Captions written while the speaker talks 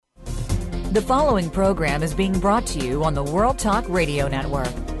The following program is being brought to you on the World Talk Radio Network.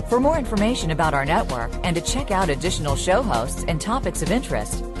 For more information about our network and to check out additional show hosts and topics of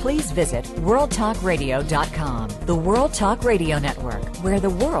interest, please visit worldtalkradio.com. The World Talk Radio Network, where the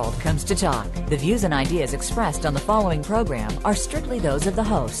world comes to talk. The views and ideas expressed on the following program are strictly those of the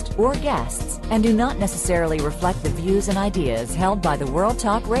host or guests and do not necessarily reflect the views and ideas held by the World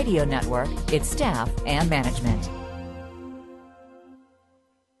Talk Radio Network, its staff, and management.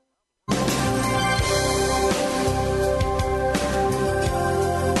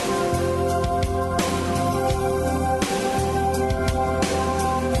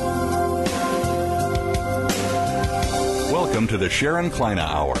 Welcome to the Sharon Kleina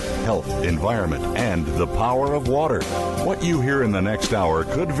Hour, Health, Environment, and the Power of Water. What you hear in the next hour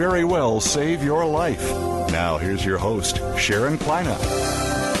could very well save your life. Now, here's your host, Sharon Kleina.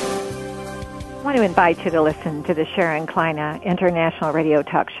 I want to invite you to listen to the Sharon Kleina International Radio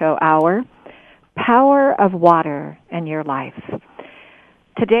Talk Show Hour, Power of Water in Your Life.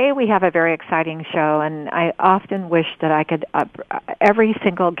 Today we have a very exciting show, and I often wish that I could, every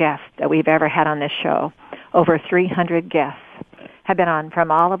single guest that we've ever had on this show, over 300 guests, have been on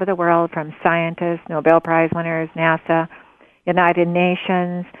from all over the world, from scientists, Nobel Prize winners, NASA, United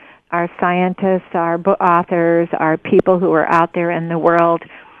Nations, our scientists, our book authors, our people who are out there in the world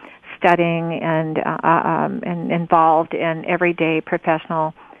studying and involved in everyday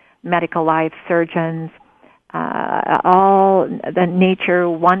professional medical life, surgeons, all the nature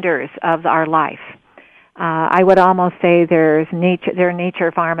wonders of our life. I would almost say they're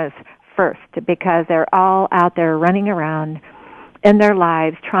nature pharmas first, because they're all out there running around in their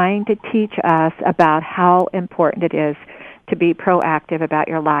lives trying to teach us about how important it is to be proactive about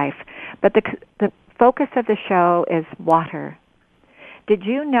your life. But the focus of the show is water. Did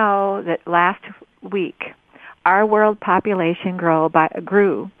you know that last week our world population grew by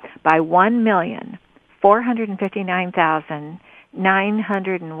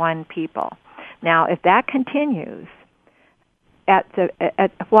 1,459,901 people? Now, if that continues, at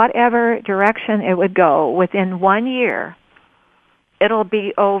whatever direction it would go, within 1 year, it'll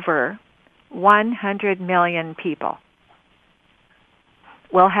be over 100 million people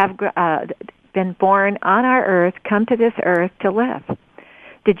will have been born on our earth, come to this earth to live.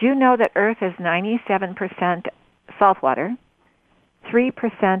 Did you know that Earth is 97% saltwater,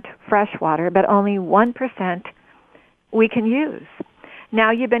 3% fresh water, but only 1% we can use?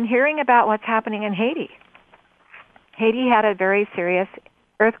 Now, you've been hearing about what's happening in Haiti. Haiti had a very serious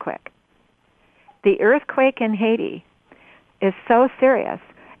earthquake. The earthquake in Haiti is so serious,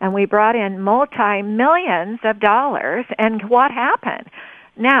 and we brought in multi-millions of dollars, and what happened?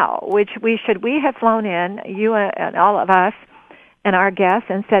 Now, we have flown in, you and all of us, and our guests,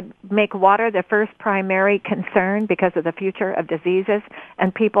 and said, make water the first primary concern because of the future of diseases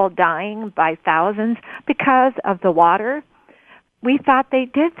and people dying by thousands because of the water? We thought they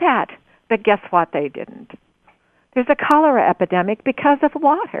did that, but guess what? They didn't. There's a cholera epidemic because of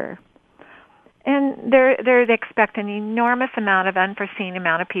water. And they expect an enormous unforeseen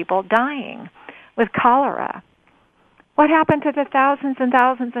amount of people dying with cholera. What happened to the thousands and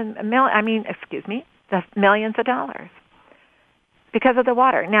thousands and the millions of dollars? Because of the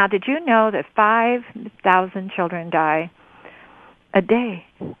water. Now, did you know that 5,000 children die a day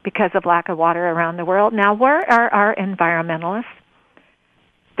because of lack of water around the world? Now, where are our environmentalists?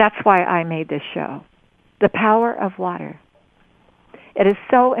 That's why I made this show. The power of water. It is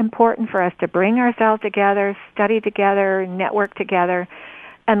so important for us to bring ourselves together, study together, network together,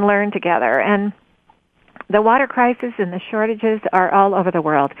 and learn together. And the water crisis and the shortages are all over the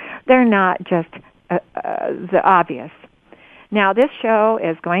world. They're not just the obvious. Now, this show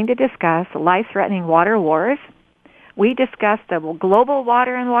is going to discuss life-threatening water wars. We discuss the global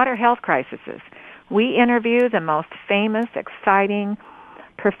water and water health crises. We interview the most famous, exciting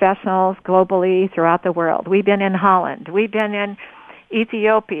professionals globally throughout the world. We've been in Holland. We've been in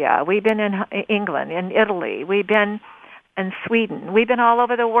Ethiopia. We've been in England, in Italy. We've been in Sweden. We've been all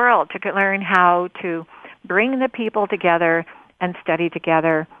over the world to learn how to bring the people together and study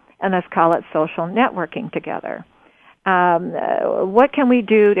together, and let's call it social networking together. What can we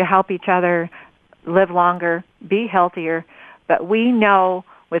do to help each other live longer, be healthier? But we know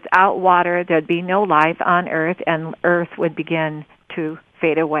without water there'd be no life on Earth, and Earth would begin to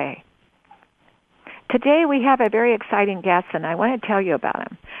fade away. Today we have a very exciting guest, and I want to tell you about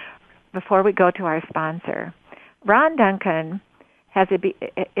him before we go to our sponsor. Ron Duncan has a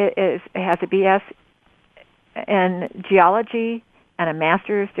BS in geology and a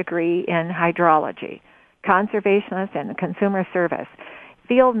master's degree in hydrology, conservationist and consumer service,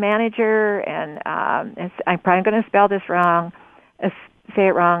 field manager, and I'm probably going to spell this wrong, say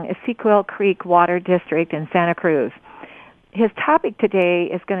it wrong, Essequibo Creek Water District in Santa Cruz. His topic today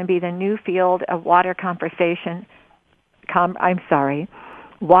is going to be the new field of water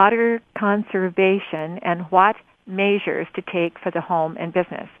water conservation and what measures to take for the home and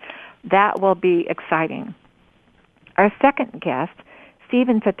business. That will be exciting. Our second guest,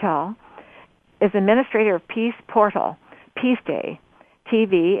 Stephen Fattal, is administrator of Peace Portal, Peace Day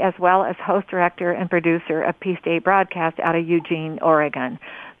TV, as well as host, director, and producer of Peace Day broadcast out of Eugene, Oregon.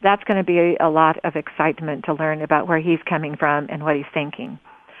 That's going to be a lot of excitement to learn about where he's coming from and what he's thinking.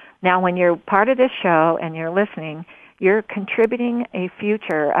 Now, when you're part of this show and you're listening, you're contributing a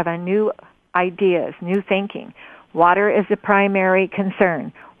future of a new ideas, new thinking. Water is the primary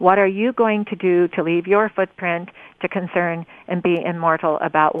concern. What are you going to do to leave your footprint to concern and be immortal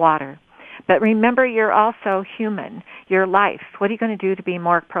about water? But remember, you're also human. Your life. What are you going to do to be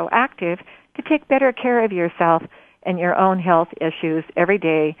more proactive, to take better care of yourself and your own health issues every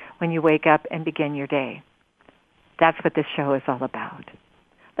day when you wake up and begin your day? That's what this show is all about.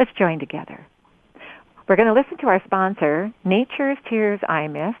 Let's join together. We're going to listen to our sponsor, Nature's Tears Eye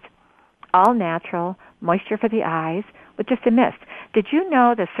Mist, all natural, moisture for the eyes, with just a mist. Did you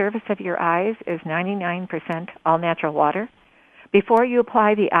know the surface of your eyes is 99% all natural water? Before you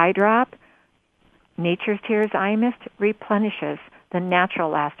apply the eye drop, Nature's Tears Eye Mist replenishes the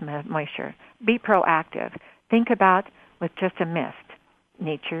natural last moisture. Be proactive. Think about with just a mist,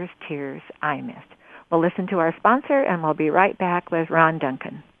 Nature's Tears Eye Mist. We'll listen to our sponsor, and we'll be right back with Ron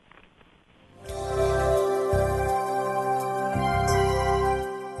Duncan.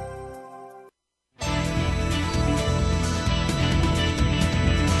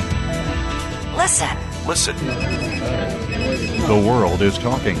 Listen. The world is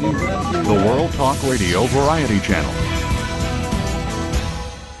talking. The World Talk Radio Variety Channel.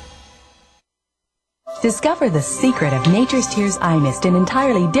 Discover the secret of Nature's Tears Eye Mist, an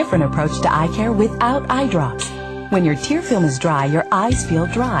entirely different approach to eye care without eye drops. When your tear film is dry, your eyes feel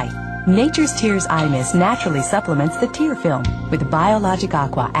dry. Nature's Tears Eye Mist naturally supplements the tear film with Biologic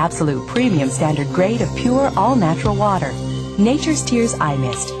Aqua Absolute Premium Standard Grade of pure, all-natural water. Nature's Tears Eye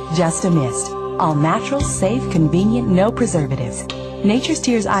Mist, just a mist. All natural, safe, convenient, no preservatives. Nature's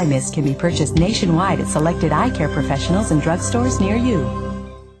Tears Eye Mist can be purchased nationwide at selected eye care professionals and drugstores near you.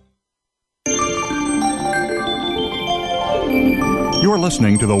 You're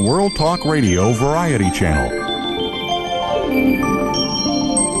listening to the World Talk Radio Variety Channel.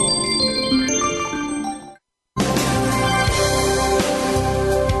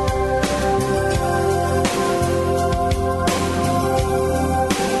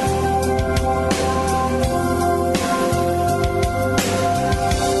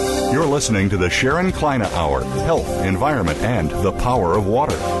 Listening to the Sharon Kleina Hour, Health, Environment, and the Power of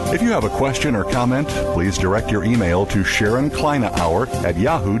Water. If you have a question or comment, please direct your email to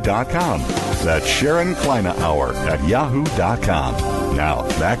SharonKleinaHour@yahoo.com. That's SharonKleinaHour@yahoo.com. Now,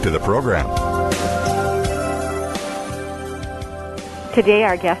 back to the program. Today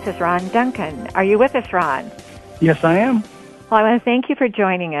our guest is Ron Duncan. Are you with us, Ron? Yes, I am. Well, I want to thank you for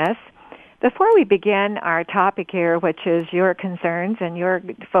joining us. Before we begin our topic here, which is your concerns, and your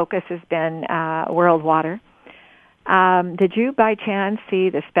focus has been world water, did you by chance see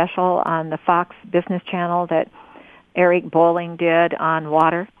the special on the Fox Business Channel that Eric Bolling did on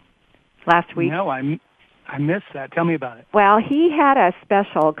water last week? No, I missed that. Tell me about it. Well, he had a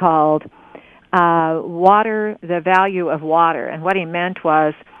special called Water, the Value of Water, and what he meant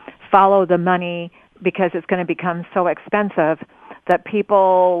was follow the money because it's going to become so expensive that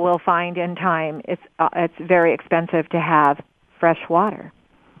people will find in time it's very expensive to have fresh water.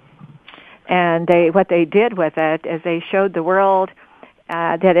 And what they did with it is they showed the world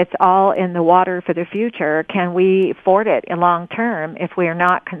that it's all in the water for the future. Can we afford it in long term if we are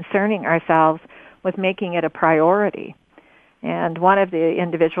not concerning ourselves with making it a priority? And one of the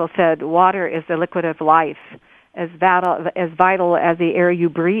individuals said, water is the liquid of life, as vital as the air you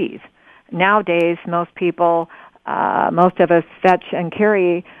breathe. Nowadays, most of us fetch and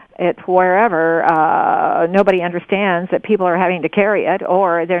carry it wherever. Nobody understands that people are having to carry it,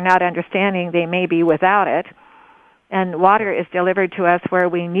 or they're not understanding they may be without it. And water is delivered to us where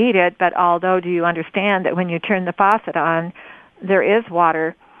we need it, but although do you understand that when you turn the faucet on, there is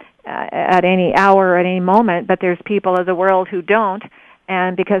water at any hour, at any moment, but there's people of the world who don't,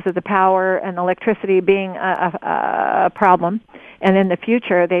 and because of the power and electricity being a problem, and in the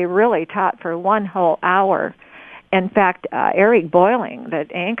future they really taught for one whole hour. In fact, Eric Bolling,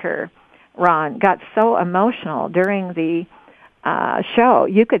 that anchor, Ron, got so emotional during the show.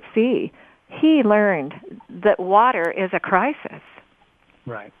 You could see he learned that water is a crisis.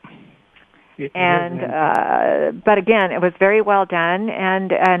 Right. But again, it was very well done,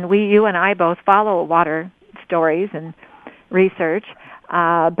 and you and I both follow water stories and research.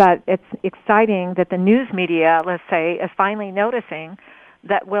 But it's exciting that the news media, let's say, is finally noticing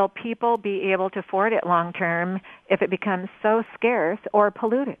that will people be able to afford it long term if it becomes so scarce or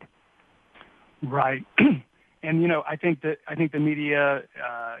polluted? Right. And I think the media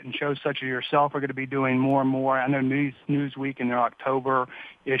and shows such as yourself are going to be doing more and more. I know Newsweek in their October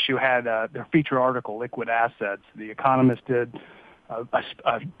issue had their feature article, Liquid Assets. The Economist did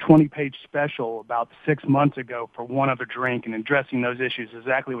a 20-page special about 6 months ago for One Other Drink and addressing those issues,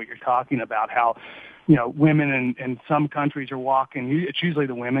 exactly what you're talking about, how women in some countries are walking. It's usually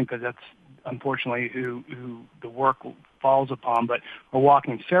the women because that's unfortunately who the work falls upon, but are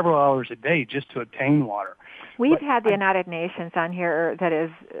walking several hours a day just to obtain water. We've had the United Nations on here that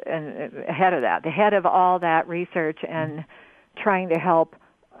is ahead of that, the head of all that research and trying to help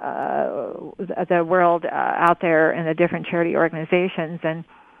the world out there and the different charity organizations. And,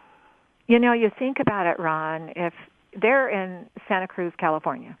 you think about it, Ron, if they're in Santa Cruz,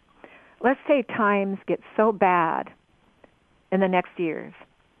 California, let's say times get so bad in the next years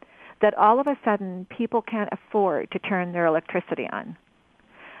that all of a sudden people can't afford to turn their electricity on.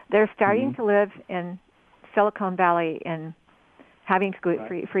 They're starting to live in Silicon Valley and having to go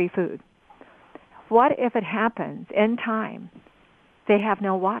free food. What if it happens in time they have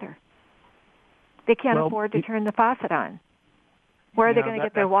no water? They can't afford to turn the faucet on. Where are they going to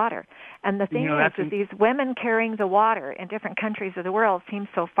get their water? And the thing is these women carrying the water in different countries of the world seem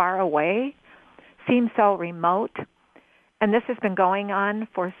so far away, seem so remote. And this has been going on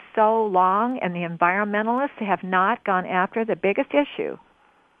for so long, and the environmentalists have not gone after the biggest issue.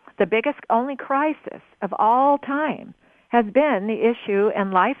 The biggest, only crisis of all time has been the issue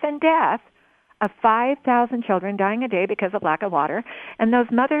and life and death of 5,000 children dying a day because of lack of water, and those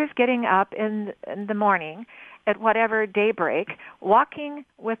mothers getting up in the morning at whatever daybreak, walking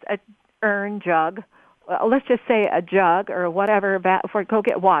with a jug, let's just say a jug or whatever, for go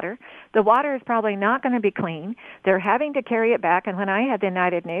get water. The water is probably not going to be clean. They're having to carry it back. And when I had the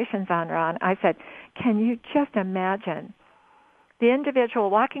United Nations on, Ron, I said, can you just imagine the individual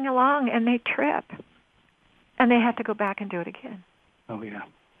walking along and they trip and they have to go back and do it again? Oh, yeah.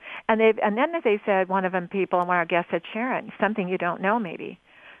 And then as they said, one of them people, and one of our guests said, Sharon, something you don't know maybe.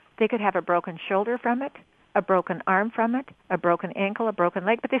 They could have a broken shoulder from it, a broken arm from it, a broken ankle, a broken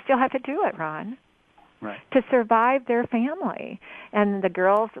leg, but they still have to do it, Ron. Right. To survive their family. And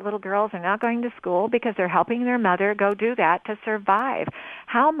the little girls are not going to school because they're helping their mother go do that to survive.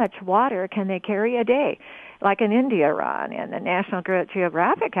 How much water can they carry a day? Like in India, Ron, and the National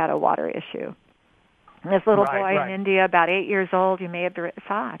Geographic had a water issue. And this little boy in India, about 8 years old, you may have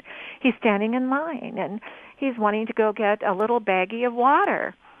saw it. He's standing in line, and he's wanting to go get a little baggie of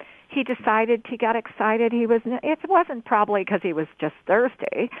water. He got excited. It wasn't probably because he was just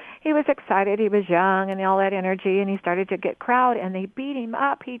thirsty. He was excited. He was young and all that energy, and he started to get crowd, and they beat him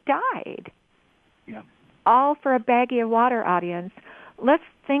up. He died. Yeah. All for a baggie of water, audience. Let's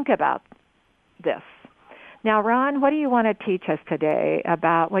think about this. Now, Ron, what do you want to teach us today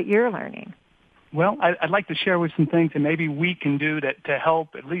about what you're learning? Well, I'd like to share with some things that maybe we can do to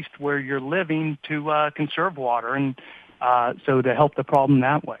help, at least where you're living, to conserve water, and so to help the problem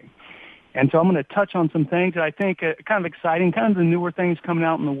that way. And so I'm going to touch on some things that I think are kind of exciting, kind of the newer things coming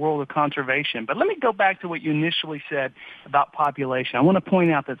out in the world of conservation. But let me go back to what you initially said about population. I want to point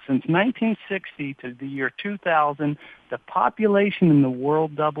out that since 1960 to the year 2000, the population in the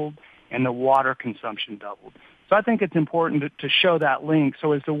world doubled and the water consumption doubled. So I think it's important to show that link.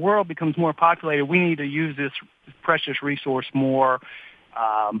 So as the world becomes more populated, we need to use this precious resource more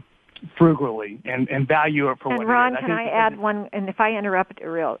frugally and value it for what it is. And Ron, can I add one, and if I interrupt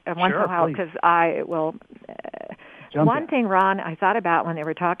once in a while, because I will... One thing, Ron, I thought about when they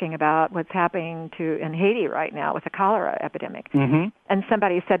were talking about what's happening in Haiti right now with the cholera epidemic. Mm-hmm. And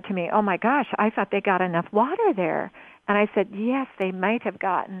somebody said to me, oh my gosh, I thought they got enough water there. And I said, yes, they might have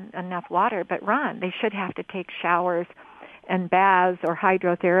gotten enough water, but Ron, they should have to take showers and baths or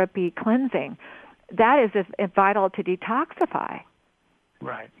hydrotherapy cleansing. That is vital to detoxify.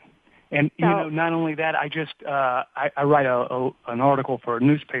 Right. And, not only that, I write an article for a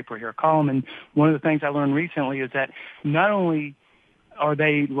newspaper here, a column, and one of the things I learned recently is that not only are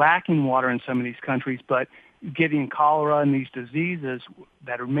they lacking water in some of these countries, but getting cholera and these diseases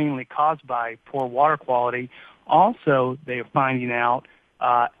that are mainly caused by poor water quality, also they are finding out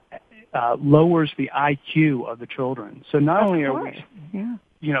lowers the IQ of the children. So not only are we... Yeah.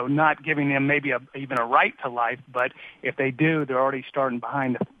 Not giving them maybe even a right to life, but if they do, they're already starting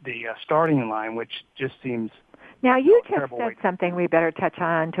behind the starting line, which just seems Now, you just said something we better touch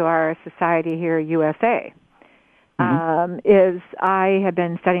on to our society here, USA. Is I have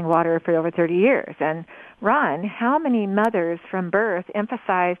been studying water for over 30 years. And, Ron, how many mothers from birth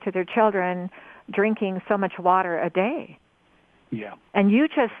emphasize to their children drinking so much water a day? Yeah. And you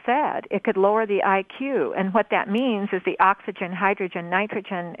just said it could lower the IQ. And what that means is the oxygen, hydrogen,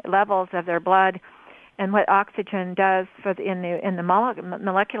 nitrogen levels of their blood and what oxygen does for in the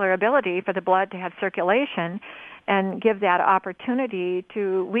molecular ability for the blood to have circulation and give that opportunity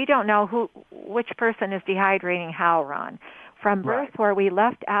to, we don't know which person is dehydrating how, Ron. From birth, where we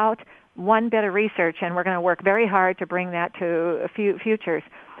left out one bit of research, and we're going to work very hard to bring that to futures.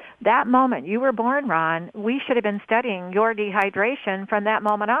 That moment you were born, Ron, we should have been studying your dehydration from that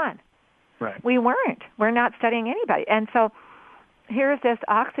moment on. Right. We weren't. We're not studying anybody. And so here's this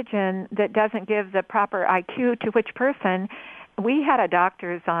oxygen that doesn't give the proper IQ to which person. We had a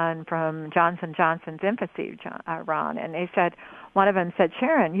doctors on from Johnson & Johnson's infancy, Ron, and they said, one of them said,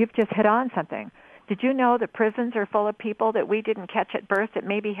 Sharon, you've just hit on something. Did you know the prisons are full of people that we didn't catch at birth that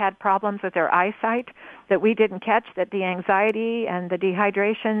maybe had problems with their eyesight, that we didn't catch, that the anxiety and the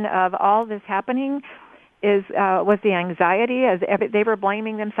dehydration of all this happening was the anxiety, as they were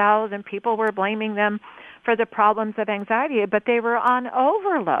blaming themselves and people were blaming them for the problems of anxiety, but they were on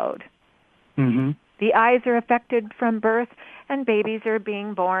overload. Mm-hmm. The eyes are affected from birth, and babies are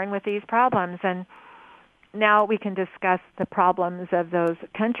being born with these problems. And now we can discuss the problems of those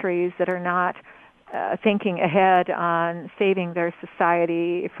countries that are not thinking ahead on saving their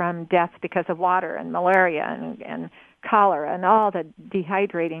society from death because of water and malaria and cholera and all the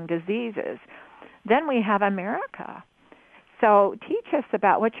dehydrating diseases. Then we have America. So teach us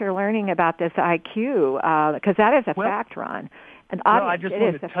about what you're learning about this IQ, because that is a fact, Ron. And obviously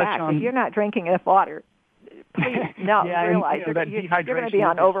it is a fact. If you're not drinking enough water, please realize that you're going to be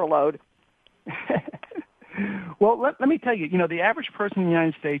on overload. Well, let me tell you, the average person in the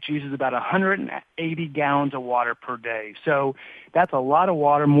United States uses about 180 gallons of water per day. So that's a lot of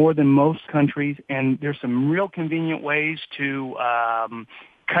water, more than most countries, and there's some real convenient ways to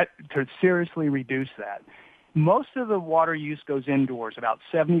seriously reduce that. Most of the water use goes indoors, about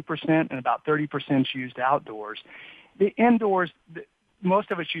 70%, and about 30% is used outdoors. The indoors, most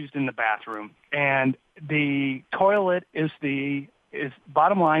of it's used in the bathroom, and the toilet is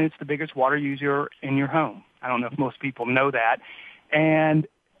bottom line, it's the biggest water user in your home. I don't know if most people know that. And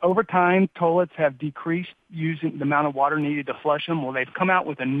over time, toilets have decreased using the amount of water needed to flush them. Well, they've come out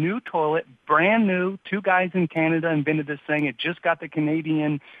with a new toilet, brand new. 2 guys in Canada invented this thing. It just got the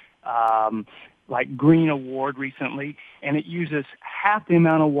Canadian Green Award recently, and it uses half the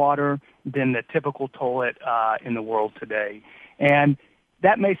amount of water than the typical toilet in the world today. And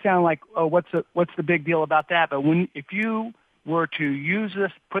that may sound like, oh, what's the big deal about that? But if you were to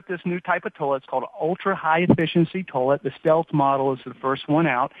put this new type of toilet, it's called an ultra high efficiency toilet. The Stealth model is the first one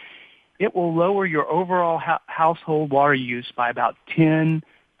out. It will lower your overall household water use by about 10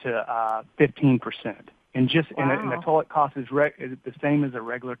 to 15%. And and the toilet cost is the same as a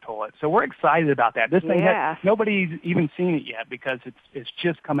regular toilet. So we're excited about that. This thing nobody's even seen it yet because it's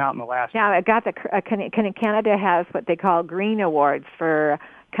just come out in the last. Yeah, it got Canada has what they call green awards for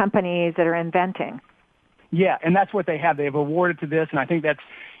companies that are inventing. Yeah, and that's what they have. They've awarded to this, and I think that's,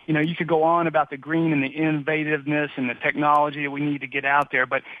 you could go on about the green and the innovativeness and the technology that we need to get out there,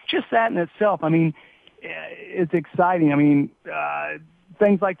 but just that in itself, I mean, it's exciting. I mean,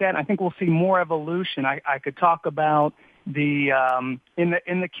 things like that. And I think we'll see more evolution. I could talk about the in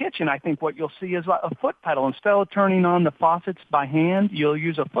the kitchen. I think what you'll see is a foot pedal. Instead of turning on the faucets by hand, you'll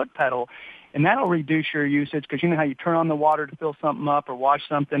use a foot pedal, and that'll reduce your usage because you know how you turn on the water to fill something up or wash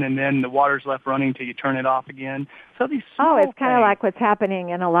something, and then the water's left running until you turn it off again. So these it's kind of like what's happening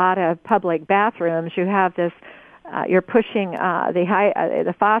in a lot of public bathrooms. You have this. You're pushing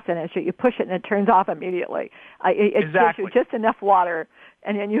the faucet, and you push it, and it turns off immediately. It exactly. gives you just enough water,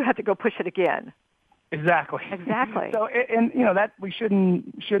 and then you have to go push it again. Exactly. So, and that we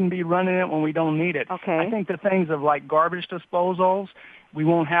shouldn't be running it when we don't need it. Okay. I think the things of like garbage disposals, we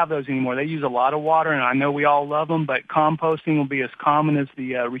won't have those anymore. They use a lot of water, and I know we all love them, but composting will be as common as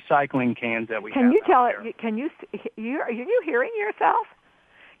the recycling cans that we have. Can you tell it? Can you? Are you hearing yourself?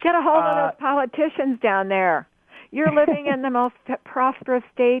 Get a hold of those politicians down there. You're living in the most prosperous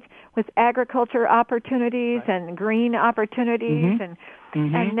state with agriculture opportunities and green opportunities, and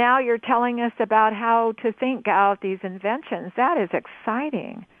now you're telling us about how to think out these inventions. That is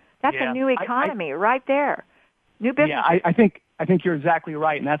exciting. That's a new economy right there. New business. Yeah, I think you're exactly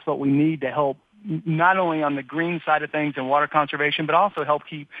right, and that's what we need to help not only on the green side of things and water conservation, but also help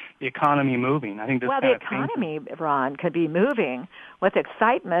keep the economy moving. I think this the economy, Ron, could be moving with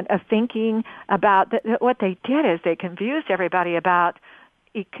excitement of thinking about what they did is they confused everybody about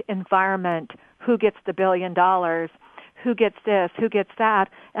environment, who gets the $1 billion, who gets this, who gets that,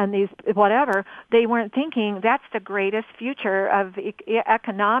 and these whatever. They weren't thinking that's the greatest future of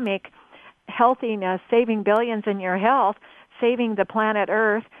economic healthiness, saving billions in your health, saving the planet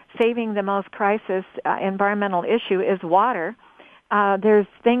Earth, saving the most crisis environmental issue is water. There's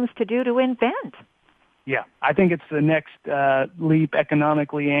things to do to invent. Yeah, I think it's the next leap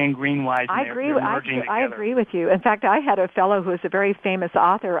economically and green-wise. I agree with you. In fact, I had a fellow who's a very famous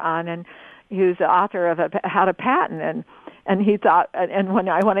author on, and who's the author of How to Patent, and he thought, and when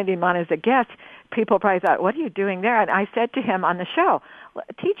I wanted him on as a guest, people probably thought, what are you doing there? And I said to him on the show,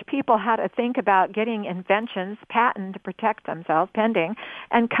 teach people how to think about getting inventions, patent to protect themselves, pending,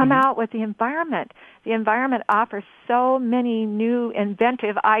 and come out with the environment. The environment offers so many new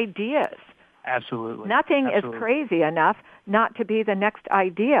inventive ideas. Absolutely. Nothing is crazy enough not to be the next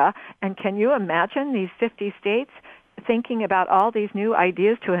idea. And can you imagine these 50 states thinking about all these new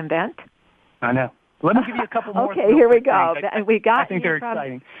ideas to invent? I know. Let me give you a couple more. Okay, here we go. I think they're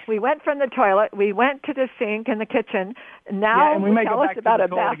exciting. We went from the toilet, we went to the sink in the kitchen. Now and we may tell go us back about to a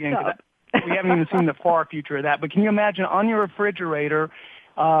the toilet again, bathtub. we haven't even seen the far future of that. But can you imagine on your refrigerator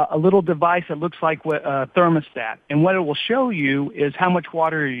a little device that looks like a thermostat, and what it will show you is how much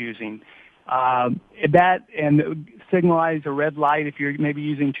water you're using. That and signalize a red light if you're maybe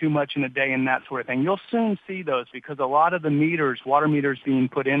using too much in a day and that sort of thing. You'll soon see those because a lot of the water meters being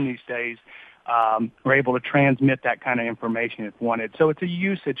put in these days, are able to transmit that kind of information if wanted. So it's a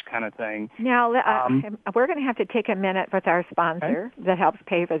usage kind of thing. Now, we're going to have to take a minute with our sponsor that helps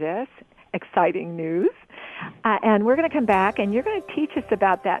pay for this. Exciting news. And we're going to come back, and you're going to teach us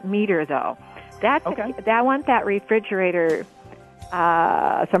about that meter, though. I want that refrigerator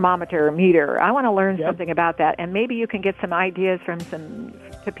thermometer meter. I want to learn something about that, and maybe you can get some ideas from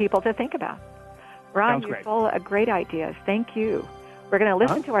to people to think about. Ron, you're full of great ideas. Thank you. We're going to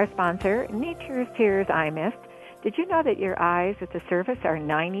listen to our sponsor, Nature's Tears Eye Mist. Did you know that your eyes at the surface are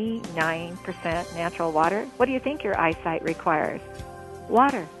 99% natural water? What do you think your eyesight requires?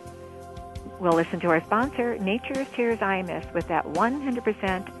 Water. We'll listen to our sponsor, Nature's Tears Eye Mist, with that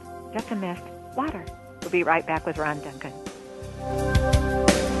 100% just a mist water. We'll be right back with Ron Duncan.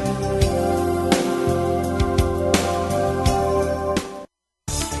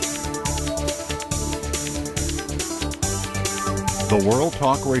 The World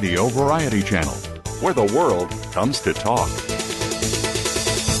Talk Radio Variety Channel, where the world comes to talk.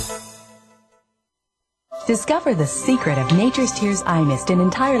 Discover the secret of Nature's Tears Eye Mist, an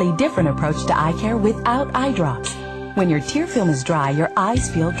entirely different approach to eye care without eye drops. When your tear film is dry, your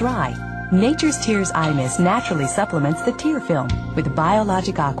eyes feel dry. Nature's Tears Eye Mist naturally supplements the tear film with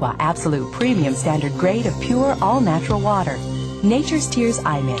Biologic Aqua Absolute Premium Standard Grade of pure, all-natural water. Nature's Tears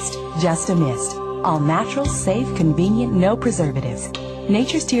Eye Mist, just a mist. All natural, safe, convenient, no preservatives.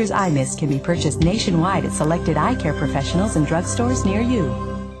 Nature's Tears Eye Mist can be purchased nationwide at selected eye care professionals and drugstores near you.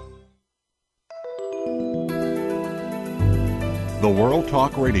 The World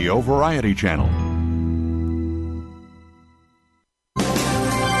Talk Radio Variety Channel.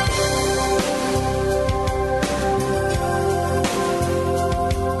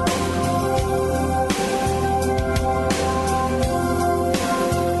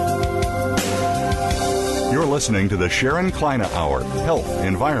 Listening to the Sharon Kleina Hour, Health,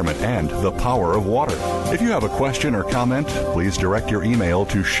 Environment, and the Power of Water. If you have a question or comment, please direct your email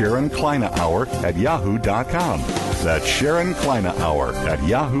to SharonKleinaHour@yahoo.com. That's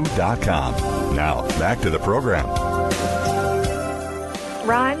SharonKleinaHour@yahoo.com. Now, back to the program.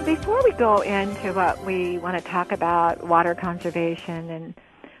 Ron, before we go into what we want to talk about, water conservation and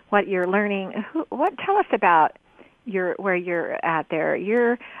what you're learning, tell us about where you're at there.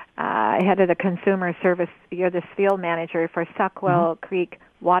 You're head of the consumer service. You're the field manager for Soquel Creek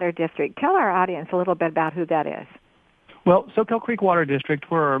Water District. Tell our audience a little bit about who that is. Well, Soquel Creek Water District,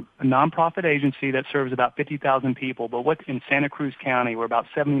 we're a nonprofit agency that serves about 50,000 people, but what's in Santa Cruz County, we're about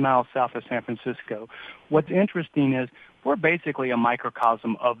 70 miles south of San Francisco. What's interesting is we're basically a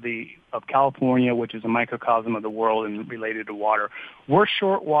microcosm of California, which is a microcosm of the world and related to water. We're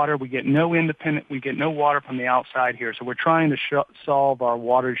short water. We get no water from the outside here. So we're trying to solve our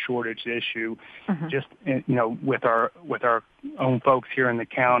water shortage issue, just with our own folks here in the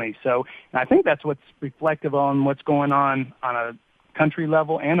county. So I think that's what's reflective on what's going on a country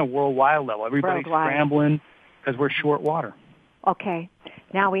level and a worldwide level. Everybody's scrambling because we're short water. Okay.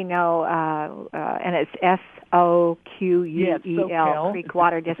 Now we know, and it's Soquel, Creek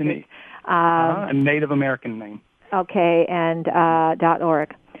Water District. A Native American name. Okay, and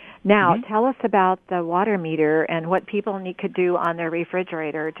 .org. Now, tell us about the water meter and what people could do on their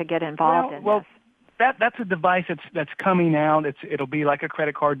refrigerator to get involved in this. That's a device that's coming out. It'll be like a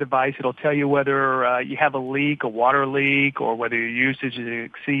credit card device. It'll tell you whether you have a leak, a water leak, or whether your usage is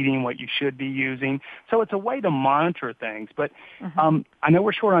exceeding what you should be using. So it's a way to monitor things. But I know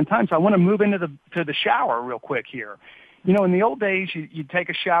we're short on time, so I want to move into the shower real quick here. You know, in the old days, you'd take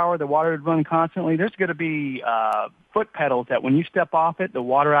a shower, the water would run constantly. There's going to be foot pedals that when you step off it, the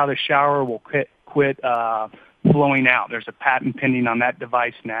water out of the shower will quit flowing out. There's a patent pending on that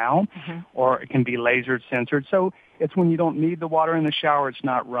device now, or it can be laser censored. So it's when you don't need the water in the shower, it's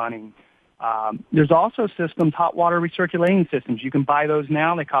not running. There's also systems, hot water recirculating systems. You can buy those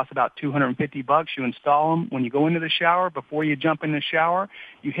now. They cost about $250. You install them. When you go into the shower, before you jump in the shower,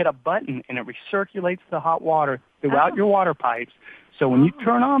 you hit a button and it recirculates the hot water throughout your water pipes. So when you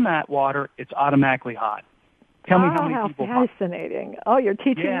turn on that water, it's automatically hot. Tell me how many people... how fascinating. Oh, you're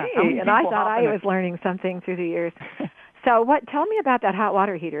teaching me, and I thought I was learning something through the years. So tell me about that hot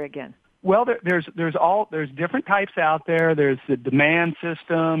water heater again. Well, there's different types out there. There's the demand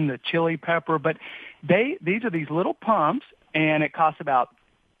system, the chili pepper, but these are these little pumps, and it costs about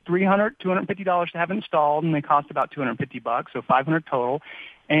 $250 to have installed, and they cost about $250, so $500 total.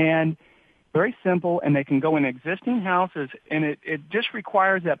 And very simple, and they can go in existing houses, and it just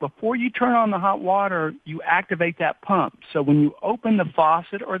requires that before you turn on the hot water, you activate that pump. So when you open the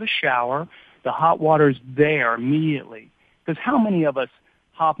faucet or the shower, the hot water's there immediately. Because how many of us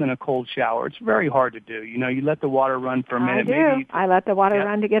hop in a cold shower? It's very hard to do. You know, you let the water run for a minute. I let the water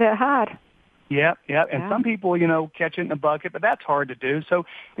run to get it hot. Yep. And some people, catch it in a bucket, but that's hard to do. So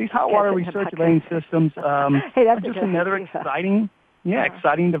these hot water recirculating systems are just another exciting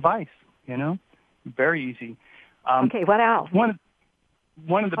device. Very easy. Okay, what else? One of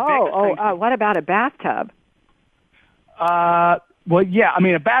the biggest things. What about a bathtub? A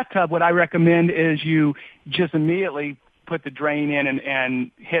bathtub, what I recommend is you just immediately put the drain in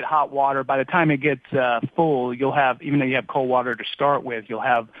and hit hot water. By the time it gets full, you'll have, even though you have cold water to start with, you'll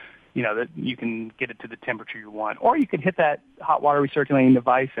have, that you can get it to the temperature you want. Or you can hit that hot water recirculating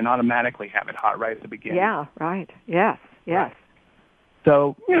device and automatically have it hot right at the beginning. Yeah, right. Yes. Right.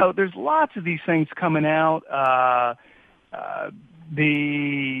 So, there's lots of these things coming out.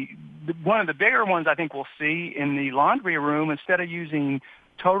 One of the bigger ones I think we'll see in the laundry room, instead of using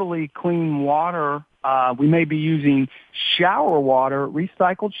totally clean water, we may be using shower water,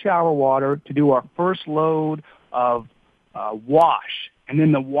 recycled shower water, to do our first load of wash. And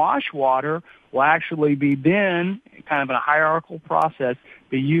then the wash water will actually be then, kind of in a hierarchical process,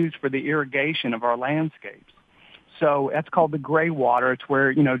 be used for the irrigation of our landscapes. So that's called the gray water. It's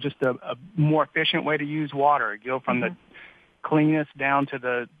where, just a more efficient way to use water. You go from the cleanest down to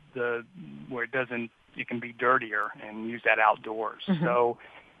the where it can be dirtier and use that outdoors. So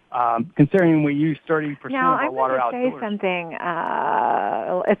considering we use 30% of our water outdoors. Now, I want to say something,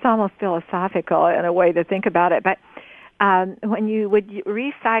 it's almost philosophical in a way to think about it, but when you would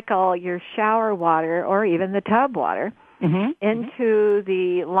recycle your shower water or even the tub water into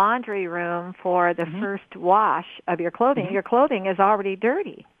the laundry room for the first wash of your clothing, your clothing is already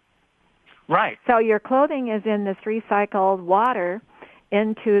dirty. Right. So your clothing is in this recycled water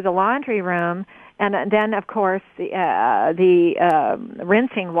into the laundry room, and then, of course, the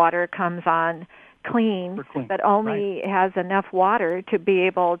rinsing water comes on clean, but only has enough water to be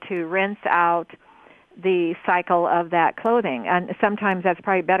able to rinse out the cycle of that clothing. And sometimes that's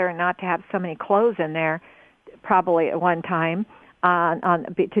probably better not to have so many clothes in there, probably at one time,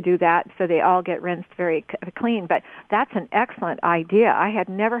 to do that, so they all get rinsed very clean. But that's an excellent idea. I had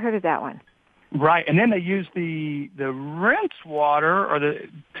never heard of that one. Right, and then they use the rinse water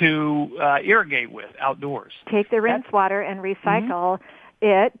to irrigate with outdoors. Take the rinse water and recycle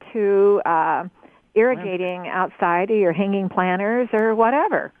it to irrigating outside of your hanging planters or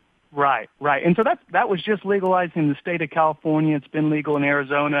whatever. Right. And so that was just legalized in the state of California. It's been legal in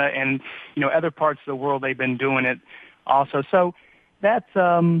Arizona, and other parts of the world they've been doing it also. So that's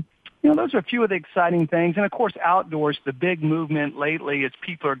those are a few of the exciting things. And of course, outdoors, the big movement lately is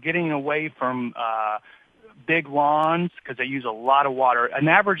people are getting away from big lawns because they use a lot of water. An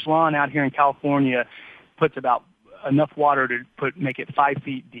average lawn out here in California puts about enough water to make it 5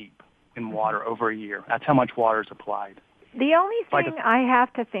 feet deep in water over a year. That's how much water is applied. The only thing I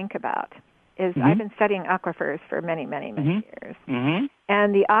have to think about is I've been studying aquifers for many, many, many years.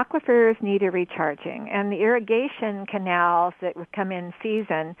 And the aquifers need a recharging. And the irrigation canals that would come in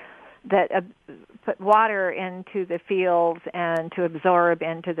season that put water into the fields and to absorb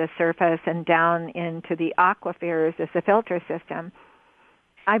into the surface and down into the aquifers as the filter system,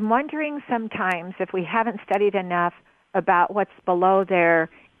 I'm wondering sometimes if we haven't studied enough about what's below there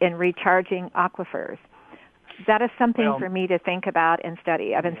in recharging aquifers. That is something for me to think about and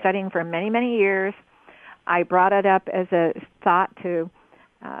study. I've been studying for many, many years. I brought it up as a thought to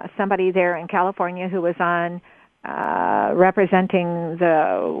somebody there in California who was on representing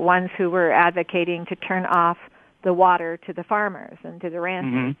the ones who were advocating to turn off the water to the farmers and to the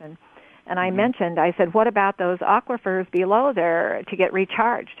ranchers. And I mentioned, I said, what about those aquifers below there to get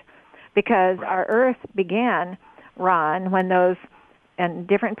recharged? Because our Earth began, Ron, when those and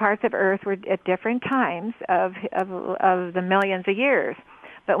different parts of Earth were at different times of the millions of years.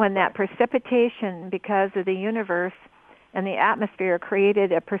 But when that precipitation, because of the universe and the atmosphere,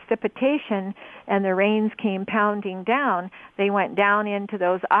 created a precipitation and the rains came pounding down, they went down into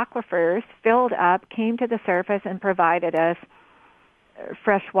those aquifers, filled up, came to the surface, and provided us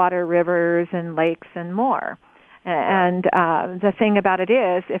freshwater rivers and lakes and more. And the thing about it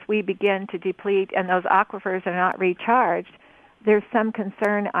is, if we begin to deplete and those aquifers are not recharged, there's some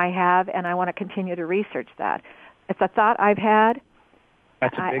concern I have, and I want to continue to research that. It's a thought I've had.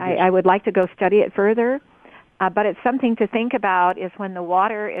 That's a big I would like to go study it further, but it's something to think about is when the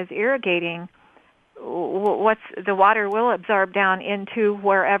water is irrigating, the water will absorb down into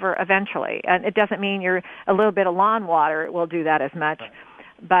wherever eventually. And it doesn't mean you're a little bit of lawn water will do that as much,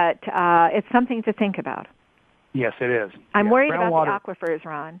 but it's something to think about. Yes, it is. I'm worried about the aquifers,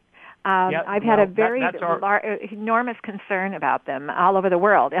 Ron. I've had a very enormous concern about them all over the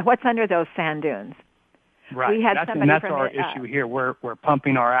world. And what's under those sand dunes? Right. We had that's our issue here. We're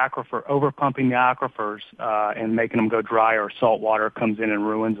pumping our aquifer, over-pumping the aquifers and making them go dry, or salt water comes in and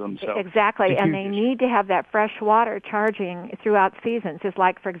ruins them. So exactly, and they need to have that fresh water charging throughout seasons. Just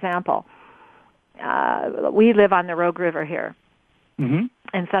like, for example, we live on the Rogue River here in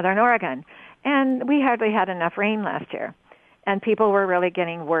Southern Oregon, and we hardly had enough rain last year. And people were really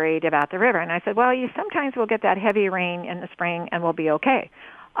getting worried about the river. And I said, well, sometimes we'll get that heavy rain in the spring and we'll be okay.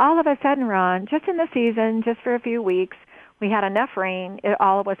 All of a sudden, Ron, just in the season, just for a few weeks, we had enough rain, it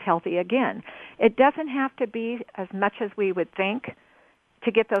all was healthy again. It doesn't have to be as much as we would think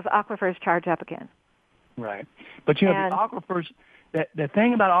to get those aquifers charged up again. Right. But, the aquifers, the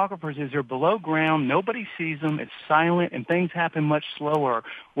thing about aquifers is they're below ground, nobody sees them, it's silent, and things happen much slower,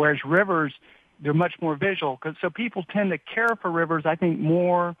 whereas rivers, they're much more visual. So people tend to care for rivers, I think,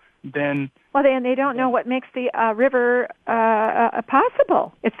 more than... Well, they don't know what makes the river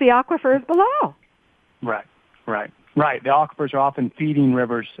possible. It's the aquifers below. Right. The aquifers are often feeding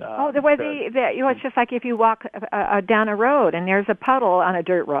rivers. The way it's just like if you walk down a road and there's a puddle on a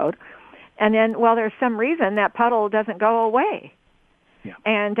dirt road, and then, there's some reason that puddle doesn't go away. Yeah.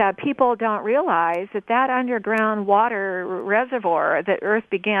 And people don't realize that underground water reservoir that Earth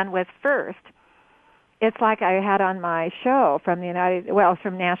began with first, it's like I had on my show from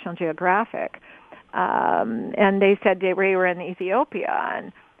from National Geographic, and they said they were in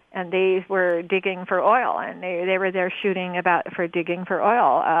Ethiopia, and they were digging for oil, and they were there shooting for digging for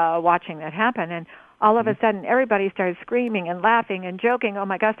oil, watching that happen, and all of a sudden everybody started screaming and laughing and joking. Oh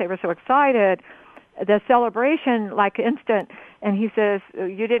my gosh, they were so excited! The celebration, like instant. And he says,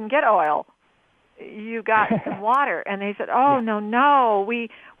 "You didn't get oil. You got some water." And they said, no, we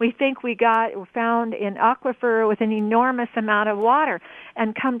think we found an aquifer with an enormous amount of water.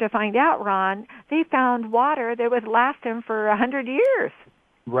 And come to find out, Ron, they found water that would last them for 100 years.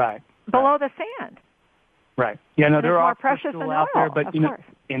 Right. Below the sand. Right. Yeah, no, there are precious still than out oil, there, but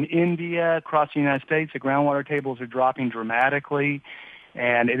in India, across the United States, the groundwater tables are dropping dramatically,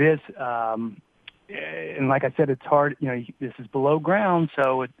 and it is and like I said, it's hard, this is below ground,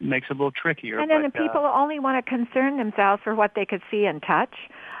 so it makes it a little trickier. And then people only want to concern themselves for what they could see and touch.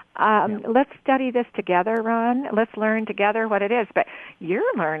 Let's study this together, Ron. Let's learn together what it is. But you're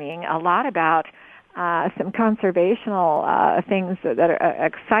learning a lot about some conservational things that are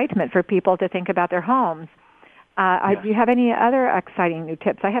excitement for people to think about their homes. Do you have any other exciting new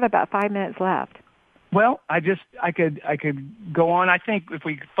tips? I have about 5 minutes left. Well, I could go on. I think if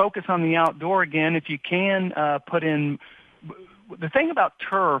we focus on the outdoor again, if you can put in, the thing about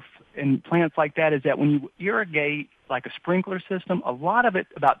turf and plants like that is that when you irrigate like a sprinkler system, a lot of it,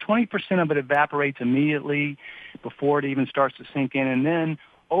 about 20% of it evaporates immediately before it even starts to sink in, and then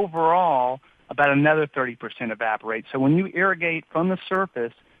overall about another 30% evaporates. So when you irrigate from the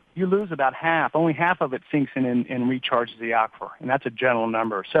surface, you lose about half. Only half of it sinks in and recharges the aquifer, and that's a general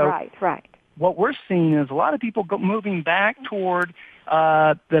number. So right. What we're seeing is a lot of people moving back toward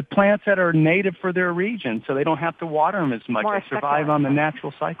the plants that are native for their region, so they don't have to water them as much. They survive on the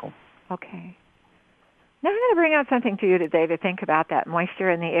natural cycle. Okay. Now I'm going to bring out something to you today to think about that moisture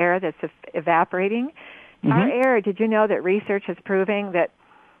in the air that's evaporating. Our air, did you know that research is proving that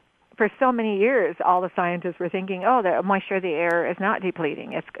for so many years, all the scientists were thinking, oh, the moisture of the air is not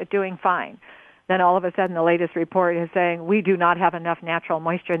depleting. It's doing fine. Then all of a sudden, the latest report is saying we do not have enough natural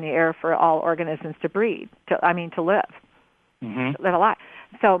moisture in the air for all organisms to breathe, to live, Mm-hmm. live a lot.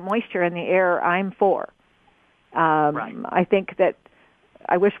 So moisture in the air, I'm for. Right. I think that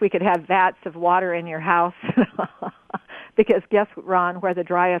I wish we could have vats of water in your house because guess, Ron, where the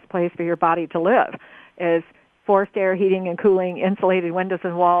driest place for your body to live is forced air heating and cooling, insulated windows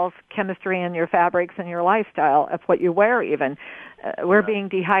and walls, chemistry in your fabrics and your lifestyle, of what you wear even. We're being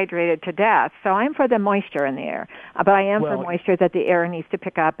dehydrated to death. So I'm for the moisture in the air, but I am for moisture that the air needs to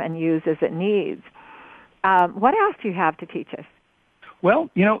pick up and use as it needs. What else do you have to teach us? Well,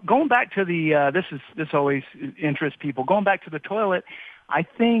 going back to the this always interests people. Going back to the toilet, I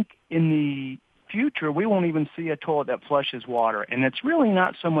think in the future we won't even see a toilet that flushes water, and it's really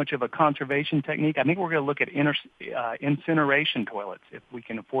not so much of a conservation technique. I think we're going to look at incineration toilets if we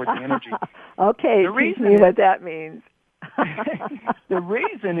can afford the energy. Okay, teach me what that means. The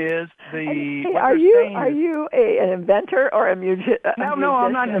reason is are you an inventor or a musician? No,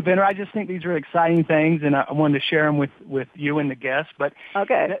 I'm not an inventor. I just think these are exciting things, and I wanted to share them with you and the guests. But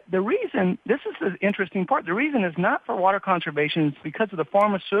okay, the reason, this is the interesting part, the reason is not for water conservation. It's because of the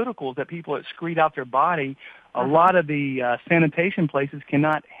pharmaceuticals that people excrete out their body. A lot of the sanitation places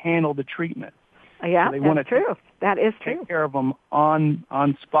cannot handle the treatment. Yeah, so that's true. That is true. Take care of them on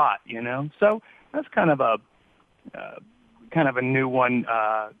spot, So that's kind of a new one,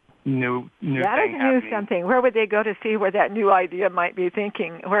 new that thing. That is new something. Where would they go to see where that new idea might be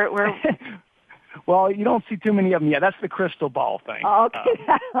thinking? Where? Well, you don't see too many of them yet. That's the crystal ball thing. Okay.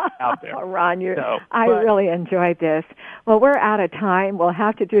 Out there. Oh, Ron, I really enjoyed this. Well, we're out of time. We'll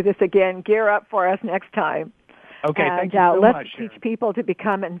have to do this again. Gear up for us next time. Okay, and, thank you so let's much. Teach people to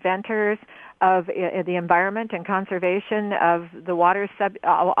become inventors of the environment and conservation of the water,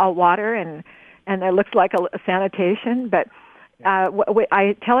 water and it looks like a sanitation. But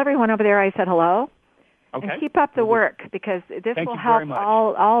I tell everyone over there I said hello. Okay. And keep up the work because this will help very much.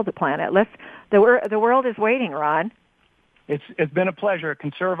 all the planet. The world is waiting, Ron. It's been a pleasure.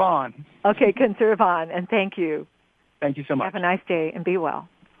 Conserve on. Okay, conserve on, and thank you. Thank you so much. Have a nice day and be well.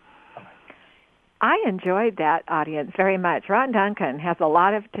 I enjoyed that audience very much. Ron Duncan has a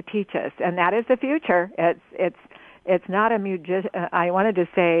lot to teach us, and that is the future. It's not I wanted to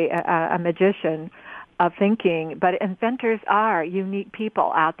say a magician of thinking, but inventors are unique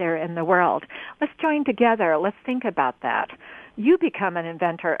people out there in the world. Let's join together. Let's think about that. You become an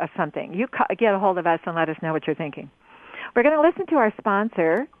inventor of something. You get a hold of us and let us know what you're thinking. We're going to listen to our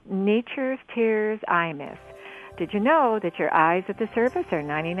sponsor, Nature's Tears Eye Mist. Did you know that your eyes at the surface are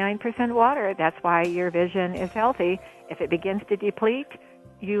 99% water? That's why your vision is healthy. If it begins to deplete,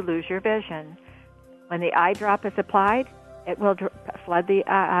 you lose your vision. When the eye drop is applied, it will flood the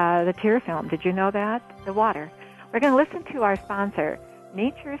tear film. Did you know that? The water. We're going to listen to our sponsor,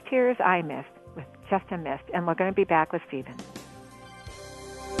 Nature's Tears Eye Mist, with just a mist, and we're going to be back with Stephen.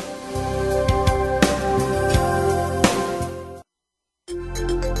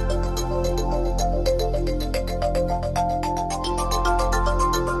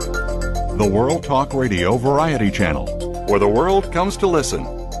 The World Talk Radio Variety Channel, where the world comes to listen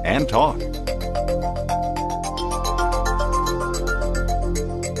and talk.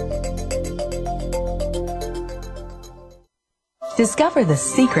 Discover the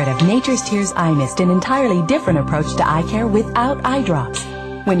secret of Nature's Tears Eye Mist, an entirely different approach to eye care without eye drops.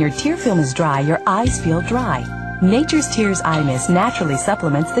 When your tear film is dry, your eyes feel dry. Nature's Tears Eye Mist naturally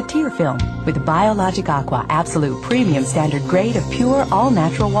supplements the tear film with Biologic Aqua Absolute Premium Standard Grade of pure,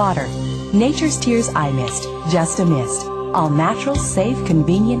 all-natural water. Nature's Tears Eye Mist, just a mist. All natural, safe,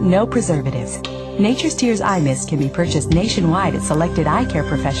 convenient, no preservatives. Nature's Tears Eye Mist can be purchased nationwide at selected eye care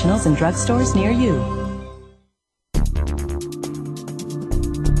professionals and drugstores near you.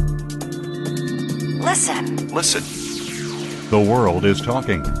 Listen. The world is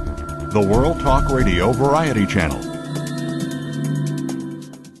talking. The World Talk Radio Variety Channel.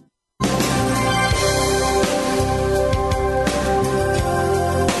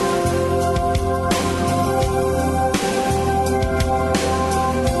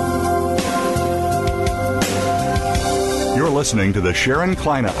 You're listening to the Sharon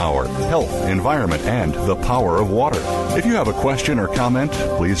Kleina Hour, Health, Environment, and the Power of Water. If you have a question or comment,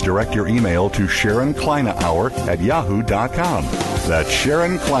 please direct your email to SharonKleinaHour@yahoo.com. That's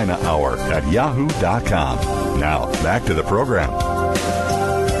SharonKleinaHour@yahoo.com. Now, back to the program.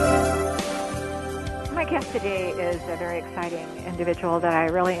 My guest today is a very exciting individual that I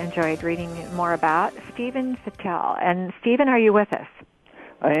really enjoyed reading more about, Stephen Fattel. And Stephen, are you with us?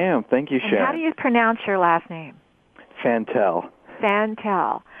 I am. Thank you, Sharon. And how do you pronounce your last name? Fantel.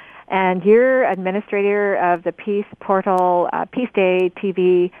 Fantel. And you're administrator of the Peace Portal, Peace Day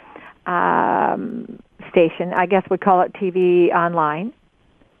TV station. I guess we'd call it TV online.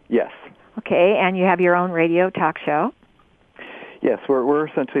 Yes. Okay, and you have your own radio talk show. Yes, we're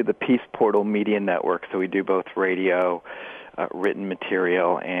essentially the Peace Portal Media Network, so we do both radio, written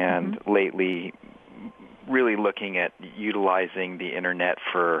material, and lately really looking at utilizing the Internet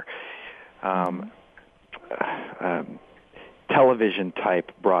for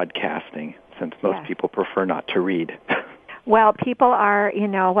television-type broadcasting, since most people prefer not to read. Well, people are,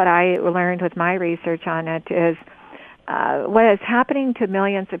 what I learned with my research on it is what is happening to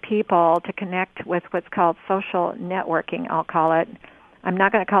millions of people to connect with what's called social networking, I'll call it. I'm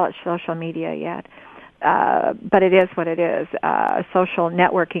not going to call it social media yet, but it is what it is, social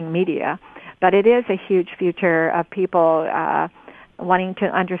networking media. But it is a huge future of people wanting to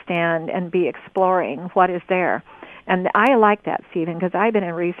understand and be exploring what is there. And I like that, Stephen, because I've been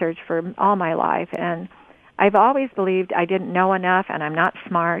in research for all my life, and I've always believed I didn't know enough and I'm not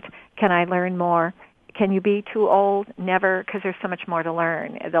smart. Can I learn more? Can you be too old? Never, because there's so much more to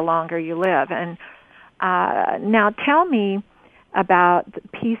learn the longer you live. And now tell me about the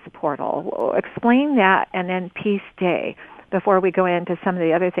Peace Portal. Explain that, and then Peace Day, before we go into some of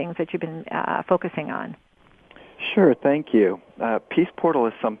the other things that you've been focusing on. Sure, thank you. Peace Portal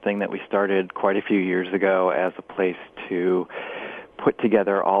is something that we started quite a few years ago as a place to put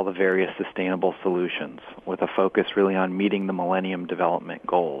together all the various sustainable solutions with a focus really on meeting the Millennium Development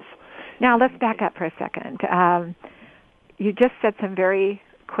Goals. Now, let's back up for a second. You just said some very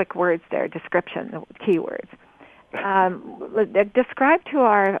quick words there, description, keywords. Describe to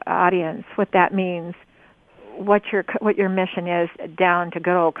our audience what that means, what your mission is, down to